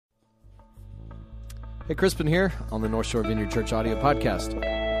Hey, Crispin here on the North Shore Vineyard Church audio podcast.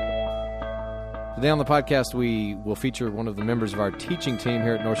 Today on the podcast, we will feature one of the members of our teaching team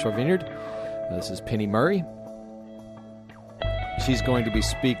here at North Shore Vineyard. This is Penny Murray. She's going to be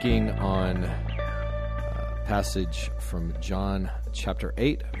speaking on a passage from John chapter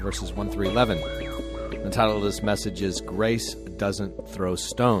 8, verses 1 through 11. The title of this message is Grace Doesn't Throw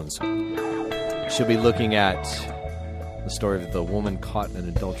Stones. She'll be looking at the story of the woman caught in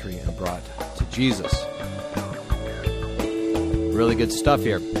adultery and brought to Jesus. Really good stuff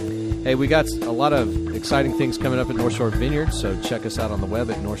here. Hey, we got a lot of exciting things coming up at North Shore Vineyard, so check us out on the web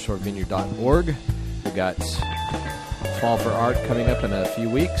at northshorevineyard.org. We've got Fall for Art coming up in a few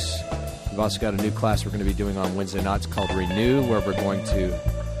weeks. We've also got a new class we're going to be doing on Wednesday nights called Renew, where we're going to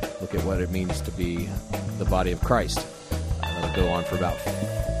look at what it means to be the body of Christ. That'll go on for about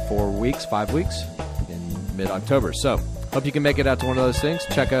 5 weeks in mid-October. So, hope you can make it out to one of those things.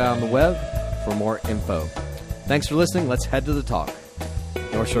 Check it out on the web for more info. Thanks for listening. Let's head to the talk.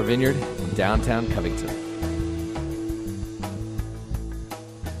 North Shore Vineyard in downtown Covington.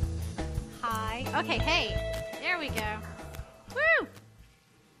 Hi. Okay, hey. There we go. Woo!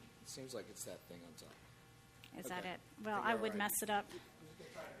 Seems like it's that thing on top. Is that it? Well, I would mess it up.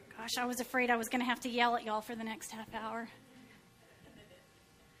 Gosh, I was afraid I was going to have to yell at y'all for the next half hour.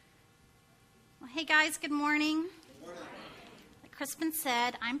 Well, hey, guys. Good morning. Good morning. Like Crispin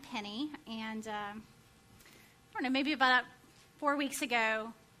said, I'm Penny, and I don't know, maybe about 4 weeks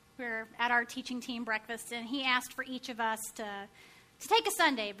ago, we were at our teaching team breakfast, and he asked for each of us to take a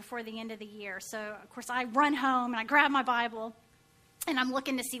Sunday before the end of the year. So, of course, I run home, and I grab my Bible, and I'm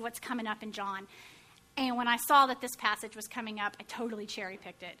looking to see what's coming up in John. And when I saw that this passage was coming up, I totally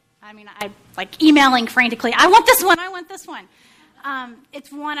cherry-picked it. I mean, I like emailing frantically, I want this one.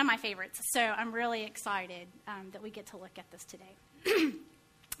 It's one of my favorites, so I'm really excited that we get to look at this today.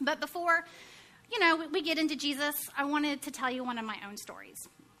 But before we get into Jesus, I wanted to tell you one of my own stories.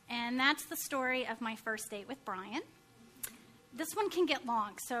 And that's the story of my first date with Brian. This one can get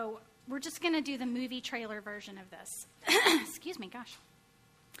long, so we're just going to do the movie trailer version of this. Excuse me, gosh.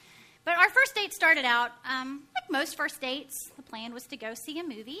 But our first date started out, like most first dates, the plan was to go see a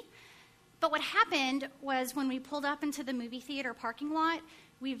movie. But what happened was when we pulled up into the movie theater parking lot,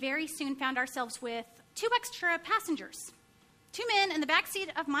 we very soon found ourselves with 2 extra passengers. 2 men in the back seat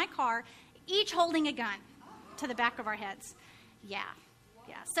of my car, each holding a gun to the back of our heads. Yeah.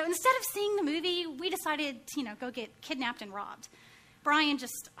 So instead of seeing the movie, we decided to, go get kidnapped and robbed. Brian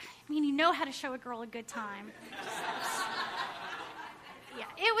you know how to show a girl a good time. Yeah,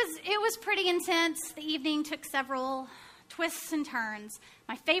 it was pretty intense. The evening took several twists and turns.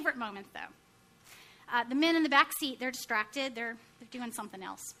 My favorite moment, though. The men in the back seat, they're distracted. They're doing something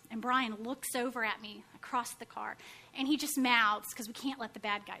else. And Brian looks over at me across the car, and he just mouths, because we can't let the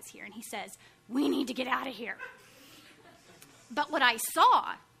bad guys hear, and he says, "We need to get out of here." But what I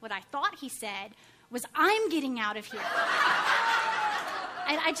thought he said, was, "I'm getting out of here."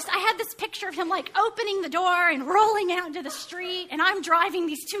 And I had this picture of him, opening the door and rolling out into the street, and I'm driving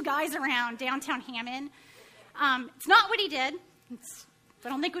these 2 guys around downtown Hammond. It's not what he did. I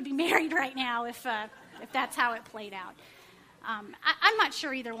don't think we'd be married right now if that's how it played out. I'm not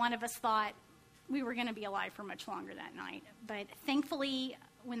sure either one of us thought we were going to be alive for much longer that night. But thankfully,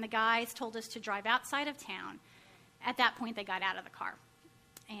 when the guys told us to drive outside of town, at that point they got out of the car.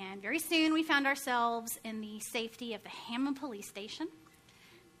 And very soon we found ourselves in the safety of the Hammond Police Station.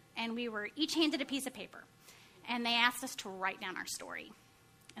 And we were each handed a piece of paper. And they asked us to write down our story.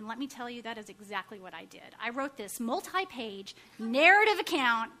 And let me tell you, that is exactly what I did. I wrote this multi-page narrative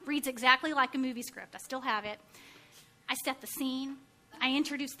account, reads exactly like a movie script. I still have it. I set the scene. I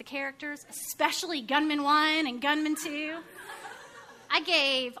introduced the characters, especially Gunman 1 and Gunman 2. I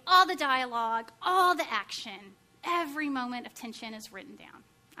gave all the dialogue, all the action. Every moment of tension is written down.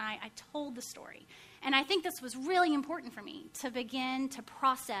 I told the story. And I think this was really important for me, to begin to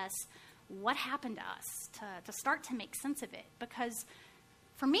process what happened to us, to start to make sense of it. Because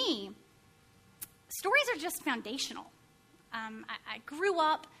for me, stories are just foundational. I grew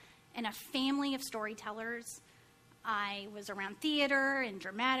up in a family of storytellers. I was around theater and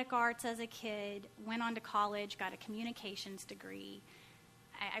dramatic arts as a kid, went on to college, got a communications degree.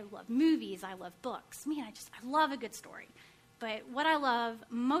 I love movies, I love books. I love a good story. But what I love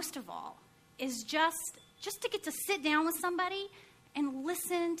most of all is just to get to sit down with somebody and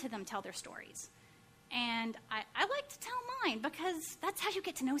listen to them tell their stories. And I like to tell mine because that's how you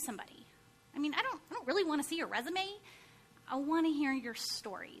get to know somebody. I don't really want to see your resume. I want to hear your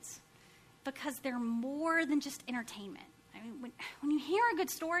stories because they're more than just entertainment. When you hear a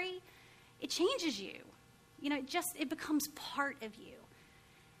good story, it changes you. It becomes part of you.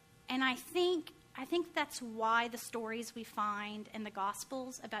 And I think I think that's why the stories we find in the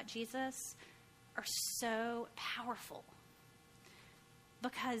Gospels about Jesus are so powerful.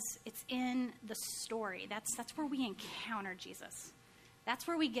 Because it's in the story. That's where we encounter Jesus. That's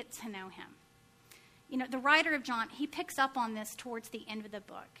where we get to know him. You know, the writer of John, he picks up on this towards the end of the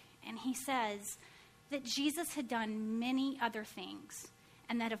book. And he says that Jesus had done many other things.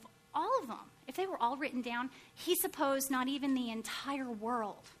 And that if all of them, if they were all written down, he supposed not even the entire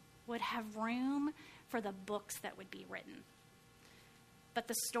world would have room for the books that would be written. But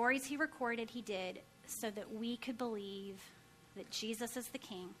the stories he recorded, he did so that we could believe that Jesus is the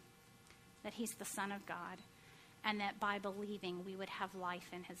King, that he's the Son of God, and that by believing we would have life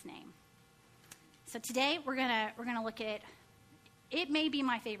in his name. So today we're gonna look at, it may be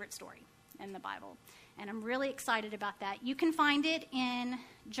my favorite story in the Bible, and I'm really excited about that. You can find it in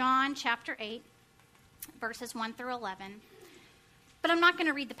John chapter 8, verses 1 through 11. But I'm not going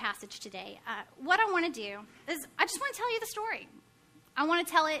to read the passage today. What I want to do is I just want to tell you the story. I want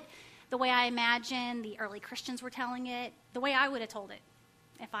to tell it the way I imagine the early Christians were telling it, the way I would have told it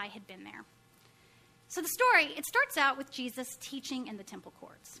if I had been there. So the story, it starts out with Jesus teaching in the temple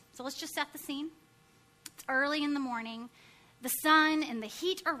courts. So let's just set the scene. It's early in the morning. The sun and the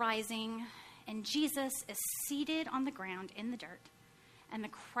heat are rising, and Jesus is seated on the ground in the dirt, and the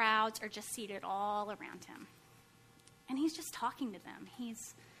crowds are just seated all around him. And he's just talking to them.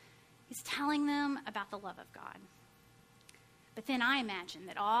 He's telling them about the love of God. But then I imagine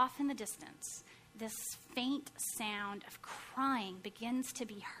that off in the distance, this faint sound of crying begins to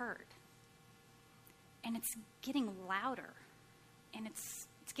be heard. And it's getting louder. And it's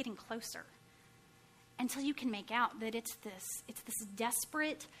getting closer. Until you can make out that it's this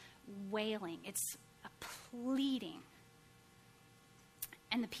desperate wailing. It's a pleading.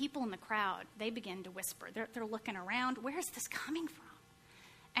 And the people in the crowd, they begin to whisper. They're looking around. Where is this coming from?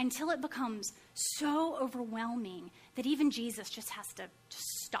 Until it becomes so overwhelming that even Jesus just has to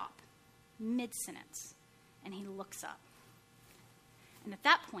stop mid-sentence. And he looks up. And at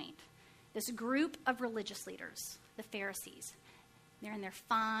that point, this group of religious leaders, the Pharisees, they're in their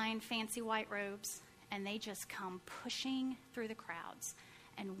fine, fancy white robes, and they just come pushing through the crowds.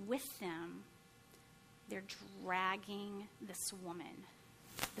 And with them, they're dragging this woman,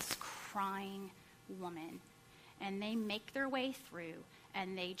 this crying woman, and they make their way through,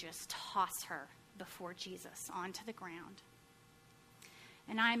 and they just toss her before Jesus onto the ground.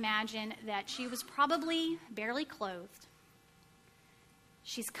 And I imagine that she was probably barely clothed.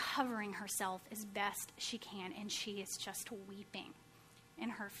 She's covering herself as best she can, and she is just weeping.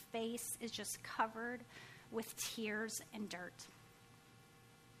 And her face is just covered with tears and dirt.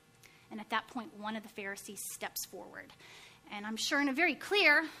 And at that point, one of the Pharisees steps forward. And I'm sure in a very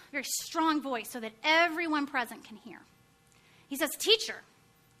clear, very strong voice so that everyone present can hear. He says, "Teacher,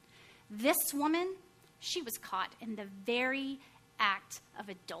 this woman, she was caught in the very act of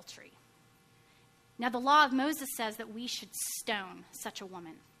adultery. Now, the law of Moses says that we should stone such a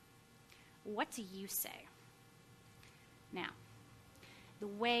woman. What do you say?" Now, the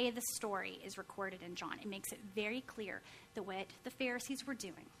way the story is recorded in John, it makes it very clear that what the Pharisees were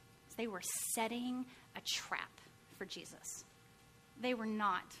doing is they were setting a trap for Jesus. They were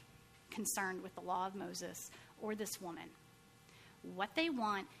not concerned with the law of Moses or this woman. What they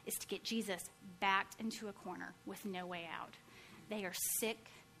want is to get Jesus backed into a corner with no way out. They are sick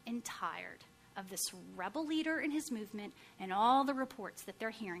and tired of this rebel leader and his movement and all the reports that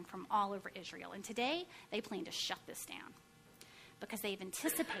they're hearing from all over Israel. And today, they plan to shut this down because they've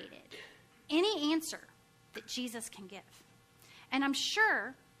anticipated any answer that Jesus can give. And I'm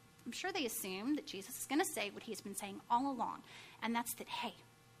sure they assume that Jesus is going to say what he's been saying all along, and that's that, hey,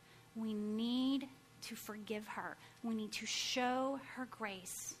 we need to forgive her. We need to show her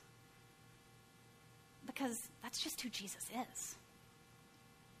grace because that's just who Jesus is.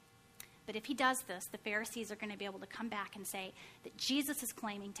 But if he does this, the Pharisees are going to be able to come back and say that Jesus is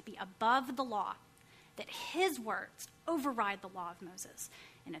claiming to be above the law, that his words override the law of Moses.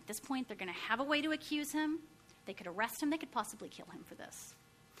 And at this point, they're going to have a way to accuse him. They could arrest him. They could possibly kill him for this.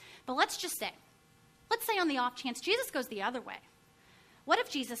 But let's say on the off chance Jesus goes the other way. What if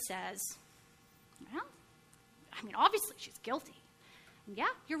Jesus says, well, obviously she's guilty. And yeah,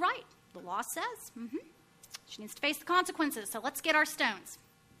 you're right. The law says she needs to face the consequences, so let's get our stones.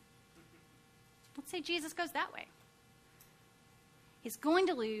 Let's say Jesus goes that way. He's going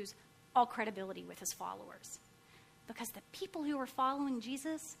to lose all credibility with his followers because the people who are following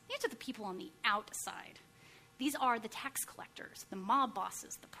Jesus, these are the people on the outside. These are the tax collectors, the mob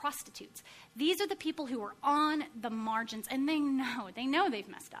bosses, the prostitutes. These are the people who are on the margins, and they know they've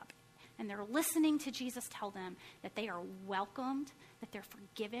messed up. And they're listening to Jesus tell them that they are welcomed, that they're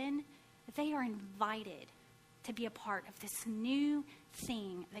forgiven, They are invited to be a part of this new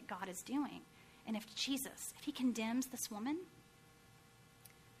thing that God is doing. And if he condemns this woman,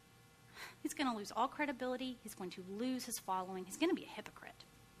 he's going to lose all credibility. He's going to lose his following. He's going to be a hypocrite.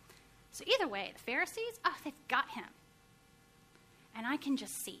 So either way, the Pharisees, they've got him. And I can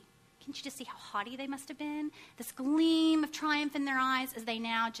just see. Can't you just see how haughty they must have been? This gleam of triumph in their eyes as they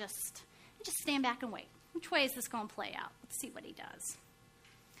now just stand back and wait. Which way is this going to play out? Let's see what he does.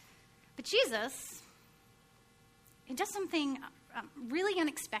 But Jesus, he does something really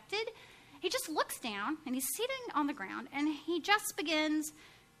unexpected. He just looks down, and he's sitting on the ground, and he just begins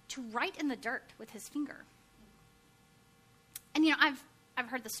to write in the dirt with his finger. And, I've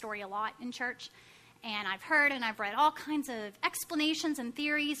heard the story a lot in church, and I've heard and I've read all kinds of explanations and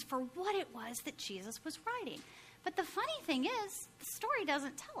theories for what it was that Jesus was writing. But the funny thing is, the story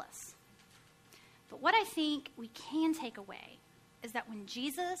doesn't tell us. But what I think we can take away is that when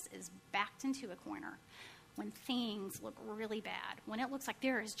Jesus is backed into a corner, when things look really bad, when it looks like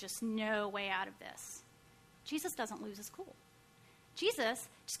there is just no way out of this, Jesus doesn't lose his cool. Jesus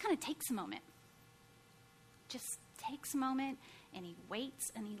just kind of takes a moment. Just takes a moment, and he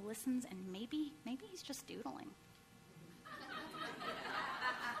waits, and he listens, and maybe he's just doodling.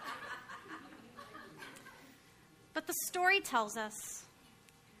 But the story tells us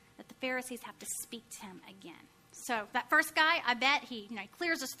that the Pharisees have to speak to him again. So that first guy, I bet he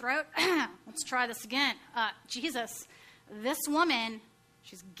clears his throat. Let's try this again. Jesus, this woman,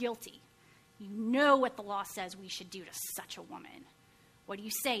 she's guilty. You know what the law says we should do to such a woman. What do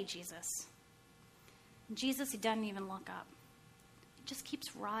you say, Jesus? And Jesus, he doesn't even look up. He just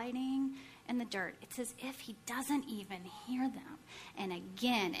keeps writing in the dirt. It's as if he doesn't even hear them. And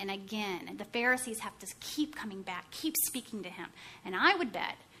again, and the Pharisees have to keep coming back, keep speaking to him. And I would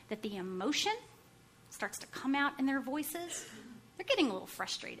bet that the emotion starts to come out in their voices. They're getting a little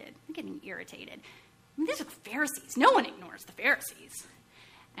frustrated. They're getting irritated. These are the Pharisees. No one ignores the Pharisees.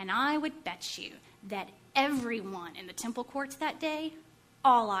 And I would bet you that everyone in the temple courts that day,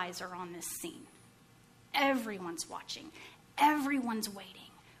 all eyes are on this scene. Everyone's watching. Everyone's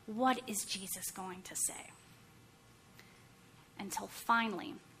waiting. What is Jesus going to say? Until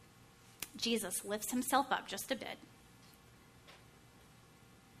finally, Jesus lifts himself up just a bit,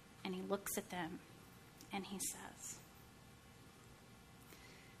 and he looks at them, and he says,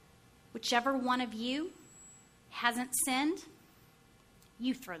 whichever one of you hasn't sinned,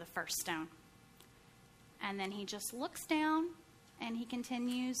 you throw the first stone. And then he just looks down, and he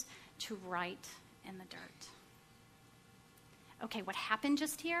continues to write in the dirt. Okay, what happened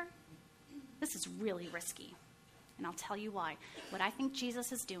just here? This is really risky. And I'll tell you why. What I think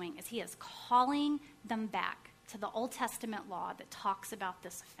Jesus is doing is he is calling them back to the Old Testament law that talks about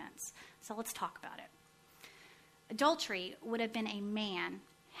this offense. So let's talk about it. Adultery would have been a man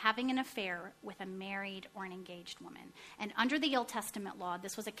having an affair with a married or an engaged woman. And under the Old Testament law,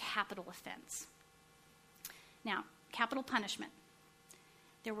 this was a capital offense. Now, capital punishment.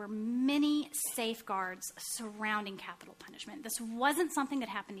 There were many safeguards surrounding capital punishment. This wasn't something that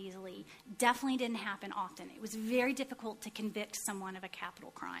happened easily. Definitely didn't happen often. It was very difficult to convict someone of a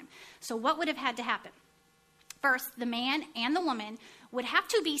capital crime. So what would have had to happen? First, the man and the woman would have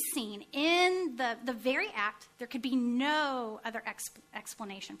to be seen in the very act. There could be no other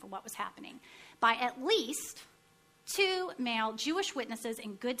explanation for what was happening by at least 2 male Jewish witnesses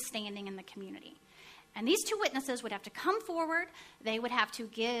in good standing in the community. And these 2 witnesses would have to come forward. They would have to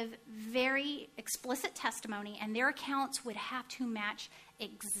give very explicit testimony, and their accounts would have to match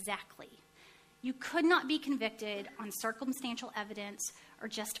exactly. You could not be convicted on circumstantial evidence or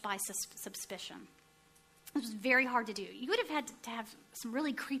just by suspicion. It was very hard to do. You would have had to have some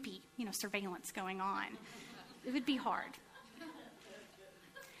really creepy, surveillance going on. It would be hard.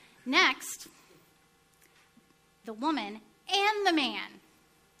 Next, the woman and the man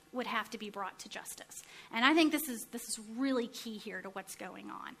would have to be brought to justice. And I think this is really key here to what's going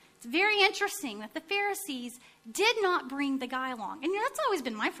on. It's very interesting that the Pharisees did not bring the guy along. And that's always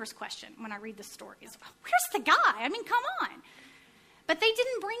been my first question when I read the stories. Where's the guy? I mean, come on. But they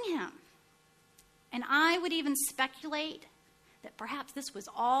didn't bring him. And I would even speculate that perhaps this was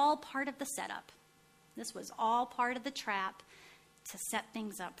all part of the setup. This was all part of the trap to set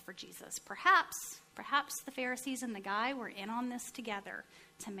things up for Jesus. Perhaps the Pharisees and the guy were in on this together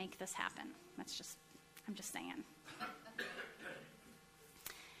to make this happen. I'm just saying.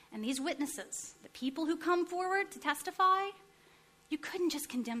 And these witnesses, the people who come forward to testify, you couldn't just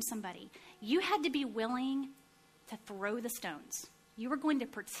condemn somebody. You had to be willing to throw the stones. You were going to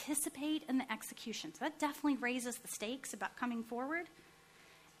participate in the execution. So that definitely raises the stakes about coming forward.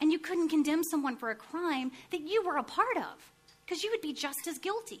 And you couldn't condemn someone for a crime that you were a part of. because you would be just as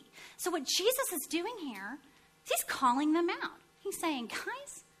guilty. So what Jesus is doing here is he's calling them out. He's saying,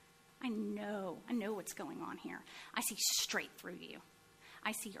 guys, I know what's going on here. I see straight through you.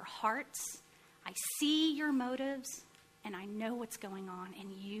 I see your hearts. I see your motives, and I know what's going on,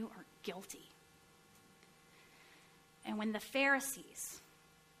 and you are guilty. And when the Pharisees,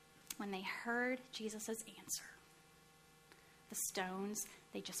 when they heard Jesus' answer, the stones,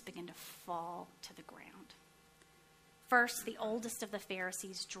 they just began to fall to the ground. First, the oldest of the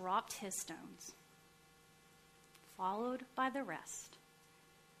Pharisees dropped his stones, followed by the rest.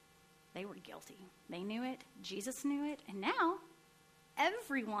 They were guilty. They knew it. Jesus knew it. And now,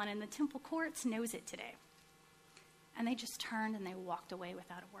 everyone in the temple courts knows it today. And they just turned and they walked away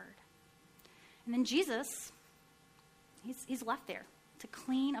without a word. And then Jesus, he's left there to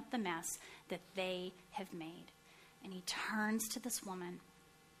clean up the mess that they have made. And he turns to this woman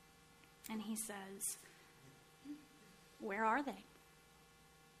and he says, where are they?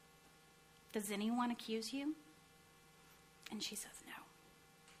 Does anyone accuse you? And she says,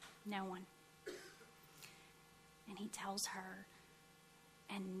 no one. And he tells her,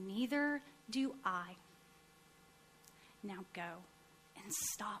 and neither do I. Now go and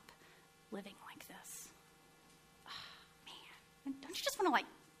stop living like this. Man, don't you just want to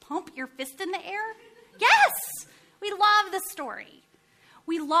pump your fist in the air? Yes! We love this story.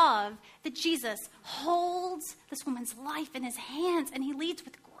 We love that Jesus holds this woman's life in his hands and he leads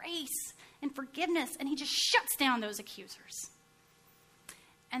with grace and forgiveness and he just shuts down those accusers.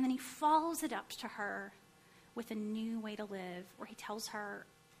 And then he follows it up to her with a new way to live where he tells her,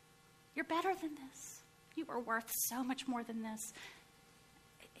 you're better than this. You are worth so much more than this.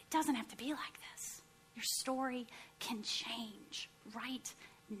 It doesn't have to be like this. Your story can change right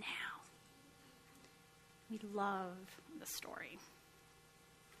now. We love the story.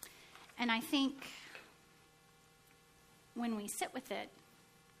 And I think when we sit with it,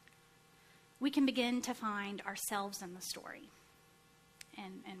 we can begin to find ourselves in the story.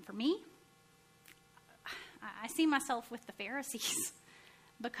 And for me, I see myself with the Pharisees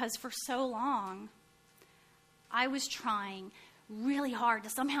because for so long, I was trying really hard to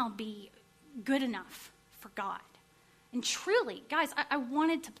somehow be good enough for God. And truly, guys, I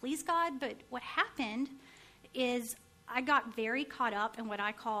wanted to please God, but what happened is I got very caught up in what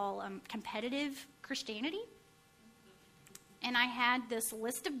I call competitive Christianity. And I had this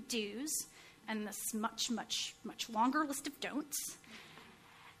list of do's and this much, much, much longer list of don'ts.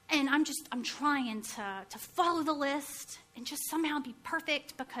 And I'm trying to follow the list and just somehow be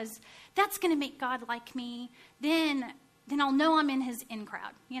perfect because that's going to make God like me. Then I'll know I'm in his in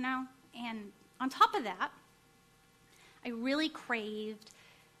crowd, And on top of that, I really craved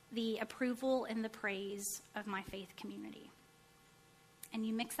the approval and the praise of my faith community. And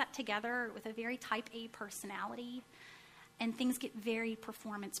you mix that together with a very type A personality, and things get very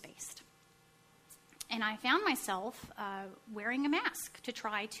performance-based. And I found myself wearing a mask to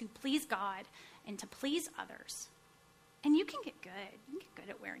try to please God and to please others. And you can get good. You can get good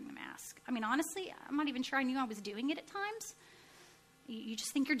at wearing the mask. I mean, honestly, I'm not even sure I knew I was doing it at times. You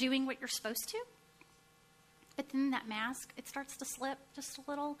just think you're doing what you're supposed to. But then that mask, it starts to slip just a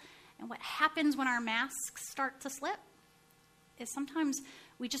little. And what happens when our masks start to slip is sometimes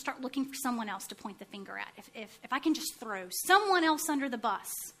we just start looking for someone else to point the finger at. If I can just throw someone else under the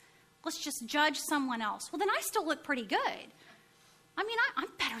bus, let's just judge someone else. Well, then I still look pretty good. I mean, I'm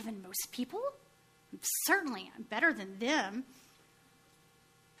better than most people. Certainly, I'm better than them.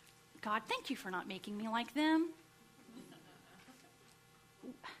 God, thank you for not making me like them.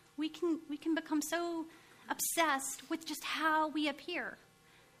 We can become so obsessed with just how we appear.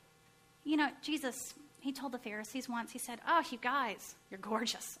 Jesus, he told the Pharisees once, he said, oh, you guys, you're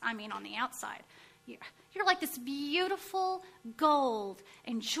gorgeous. I mean, on the outside. You're like this beautiful gold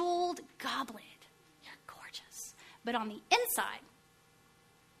and jeweled goblet. You're gorgeous. But on the inside,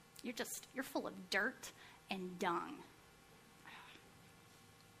 you're full of dirt and dung.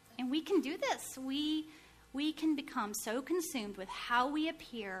 And we can do this. We can become so consumed with how we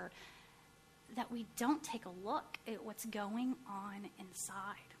appear that we don't take a look at what's going on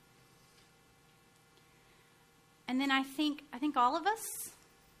inside. And then I think all of us,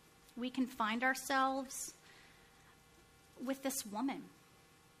 we can find ourselves with this woman.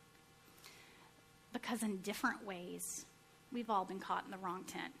 Because in different ways, we've all been caught in the wrong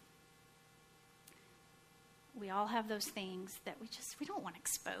tent. We all have those things that we don't want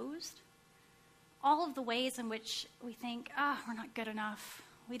exposed. All of the ways in which we think, we're not good enough.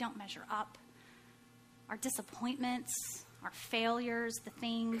 We don't measure up. Our disappointments, our failures, the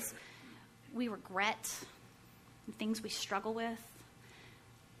things we regret, the things we struggle with.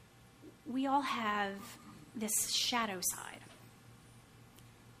 We all have this shadow side.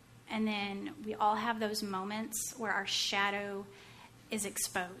 And then we all have those moments where our shadow is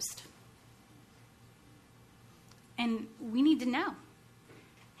exposed. And we need to know,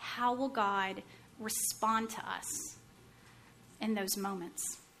 how will God respond to us in those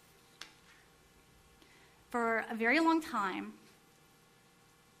moments? For a very long time,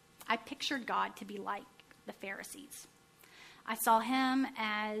 I pictured God to be like the Pharisees. I saw him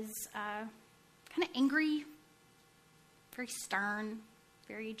as kind of angry, very stern,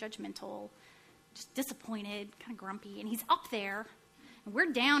 very judgmental, just disappointed, kind of grumpy. And he's up there, and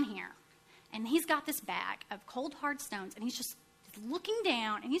we're down here. And he's got this bag of cold, hard stones, and he's just looking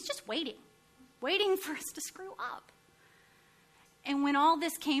down, and he's just waiting for us to screw up. And when all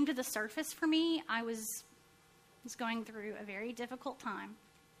this came to the surface for me, I was going through a very difficult time.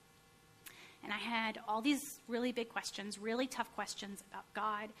 And I had all these really big questions, really tough questions about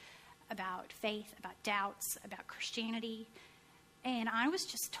God, about faith, about doubts, about Christianity. And I was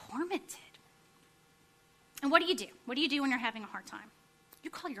just tormented. And what do you do? What do you do when you're having a hard time? You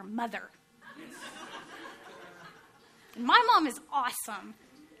call your mother. And my mom is awesome.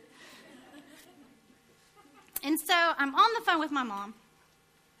 And so I'm on the phone with my mom.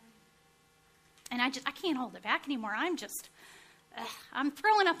 And I can't hold it back anymore. I'm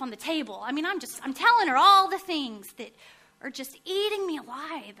throwing up on the table. I mean, I'm telling her all the things that are just eating me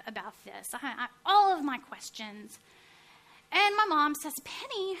alive about this. All of my questions. And my mom says,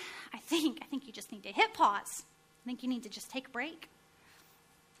 Penny, I think you just need to hit pause. I think you need to just take a break.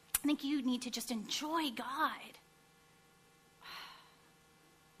 I think you need to just enjoy God.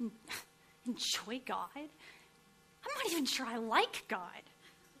 Enjoy God? I'm not even sure I like God.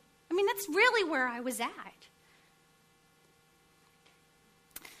 I mean, that's really where I was at.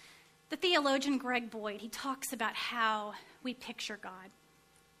 The theologian Greg Boyd, he talks about how we picture God.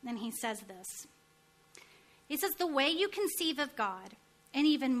 And he says this. He says, the way you conceive of God, and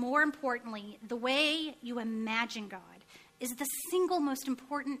even more importantly, the way you imagine God, is the single most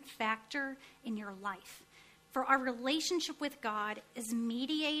important factor in your life. For our relationship with God is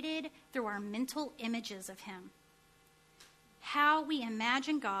mediated through our mental images of him. How we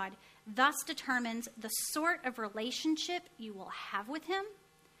imagine God thus determines the sort of relationship you will have with him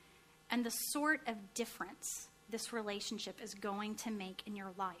and the sort of difference this relationship is going to make in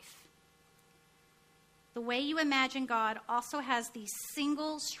your life. The way you imagine God also has the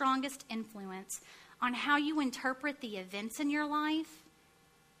single strongest influence on how you interpret the events in your life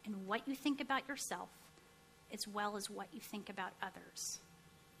and what you think about yourself, as well as what you think about others.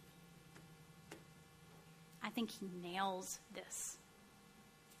 I think he nails this.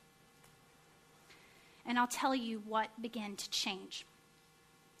 And I'll tell you what began to change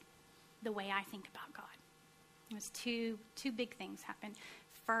the way I think about God. It was two big things happened.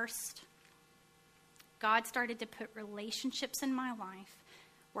 First, God started to put relationships in my life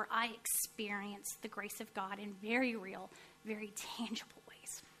where I experienced the grace of God in very real, very tangible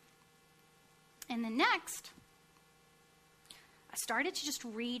ways. And then next, I started to just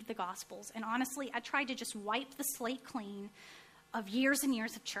read the Gospels. And honestly, I tried to just wipe the slate clean of years and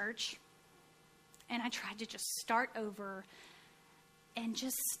years of church. And I tried to just start over and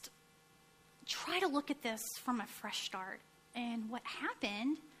just try to look at this from a fresh start. And what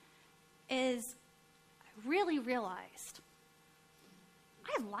happened is I really realized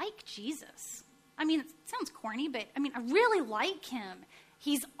I like Jesus. I mean, it sounds corny, but I really like him.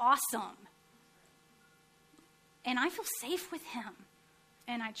 He's awesome. And I feel safe with him.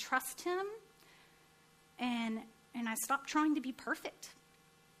 And I trust him. And I stopped trying to be perfect.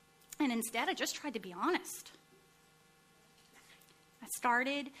 And instead, I just tried to be honest. I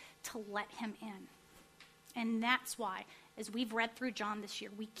started to let him in. And that's why, as we've read through John this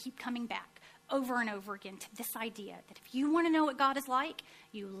year, we keep coming back over and over again to this idea that if you want to know what God is like,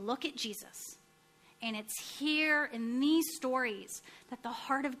 you look at Jesus. And it's here in these stories that the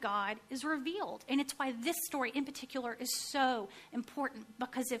heart of God is revealed. And it's why this story in particular is so important,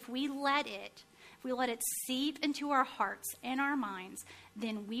 because if we let it seep into our hearts and our minds,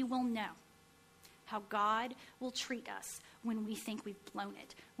 then we will know how God will treat us when we think we've blown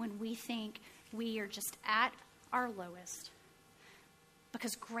it, when we think we are just at our lowest.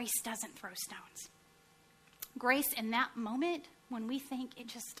 Because grace doesn't throw stones. Grace in that moment, when we think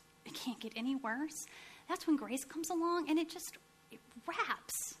it can't get any worse, that's when grace comes along and it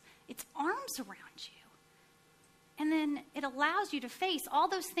wraps its arms around you. And then it allows you to face all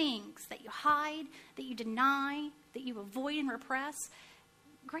those things that you hide, that you deny, that you avoid and repress.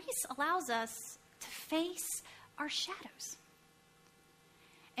 Grace allows us to face our shadows.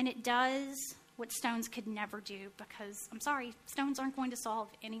 And it does what stones could never do, because, I'm sorry, stones aren't going to solve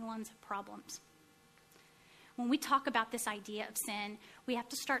anyone's problems. When we talk about this idea of sin, we have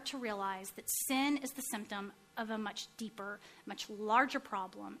to start to realize that sin is the symptom of a much deeper, much larger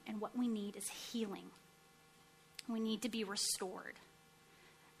problem, and what we need is healing. We need to be restored.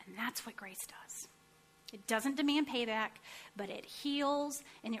 And that's what grace does. It doesn't demand payback, but it heals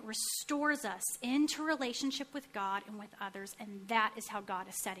and it restores us into relationship with God and with others, and that is how God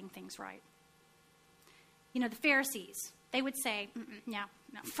is setting things right. You know, the Pharisees, they would say, no,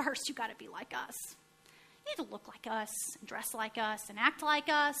 first you got to be like us. You need to look like us, and dress like us, and act like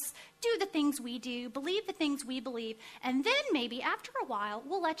us, do the things we do, believe the things we believe, and then maybe after a while,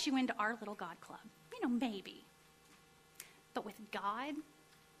 we'll let you into our little God club. You know, maybe. But with God,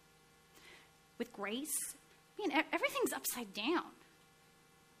 with grace, everything's upside down.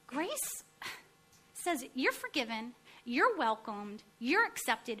 Grace says you're forgiven, you're welcomed, you're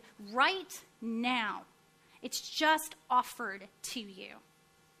accepted right now. It's just offered to you.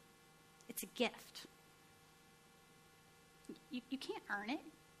 It's a gift. You can't earn it.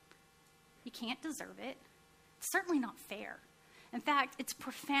 You can't deserve it. It's certainly not fair. In fact, it's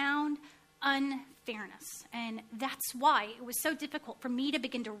profound unfairness. And that's why it was so difficult for me to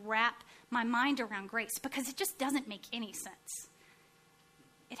begin to wrap my mind around grace, because it just doesn't make any sense.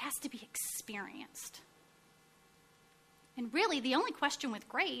 It has to be experienced. And really, the only question with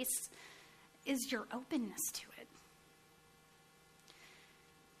grace is your openness to it.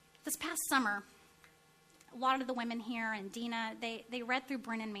 This past summer, a lot of the women here and Dina, they read through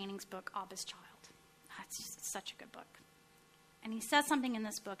Brennan Manning's book, Abba's Child. It's just such a good book. And he says something in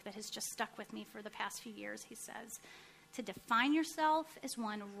this book that has just stuck with me for the past few years. He says, to define yourself as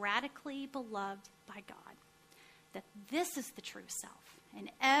one radically beloved by God, that this is the true self. And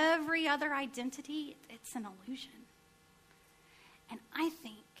every other identity, it's an illusion. And I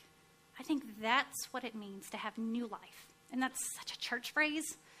think that's what it means to have new life. And that's such a church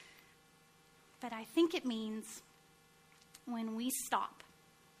phrase. But I think it means when we stop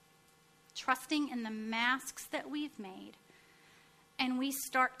trusting in the masks that we've made, and we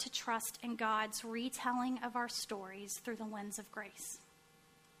start to trust in God's retelling of our stories through the lens of grace.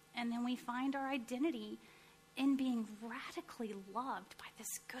 And then we find our identity in being radically loved by this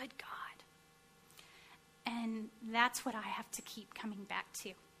good God. And that's what I have to keep coming back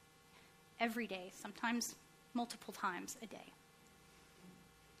to every day, sometimes multiple times a day.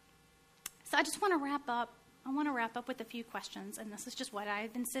 So I just want to wrap up. I want to wrap up with a few questions, and this is just what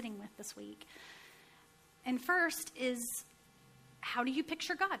I've been sitting with this week. And first is, how do you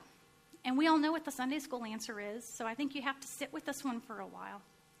picture God? And we all know what the Sunday school answer is, so I think you have to sit with this one for a while.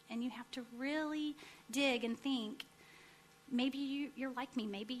 And you have to really dig and think, maybe you're like me.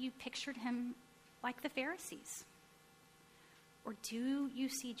 Maybe you pictured him like the Pharisees. Or do you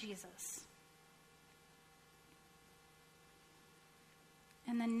see Jesus?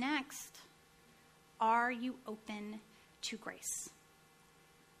 And then next, are you open to grace?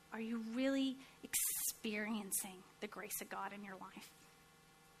 Are you really experiencing the grace of God in your life?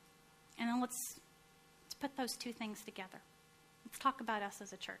 And then let's put those two things together. Let's talk about us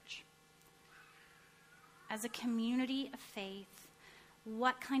as a church. As a community of faith,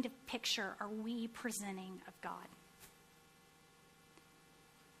 what kind of picture are we presenting of God?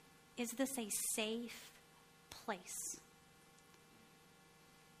 Is this a safe place?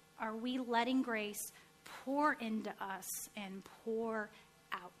 Are we letting grace pour into us and pour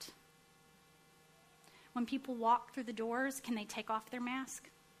out? When people walk through the doors, can they take off their mask?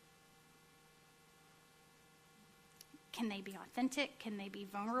 Can they be authentic? Can they be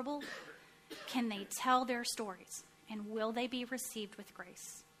vulnerable? Can they tell their stories? And will they be received with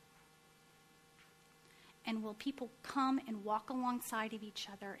grace? And will people come and walk alongside of each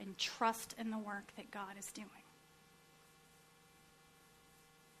other and trust in the work that God is doing?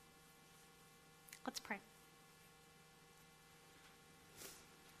 Let's pray.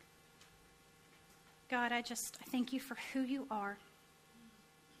 God, I thank you for who you are.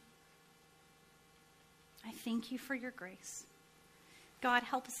 I thank you for your grace. God,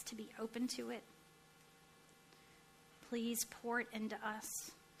 help us to be open to it. Please pour it into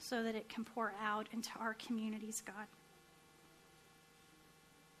us so that it can pour out into our communities, God.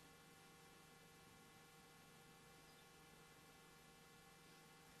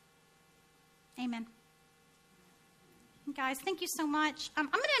 Amen. Guys, thank you so much. I'm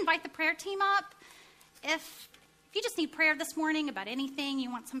going to invite the prayer team up. If you just need prayer this morning about anything, you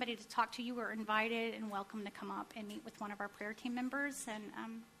want somebody to talk to, you are invited and welcome to come up and meet with one of our prayer team members.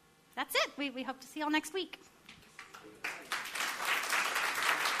 And that's it. We hope to see you all next week.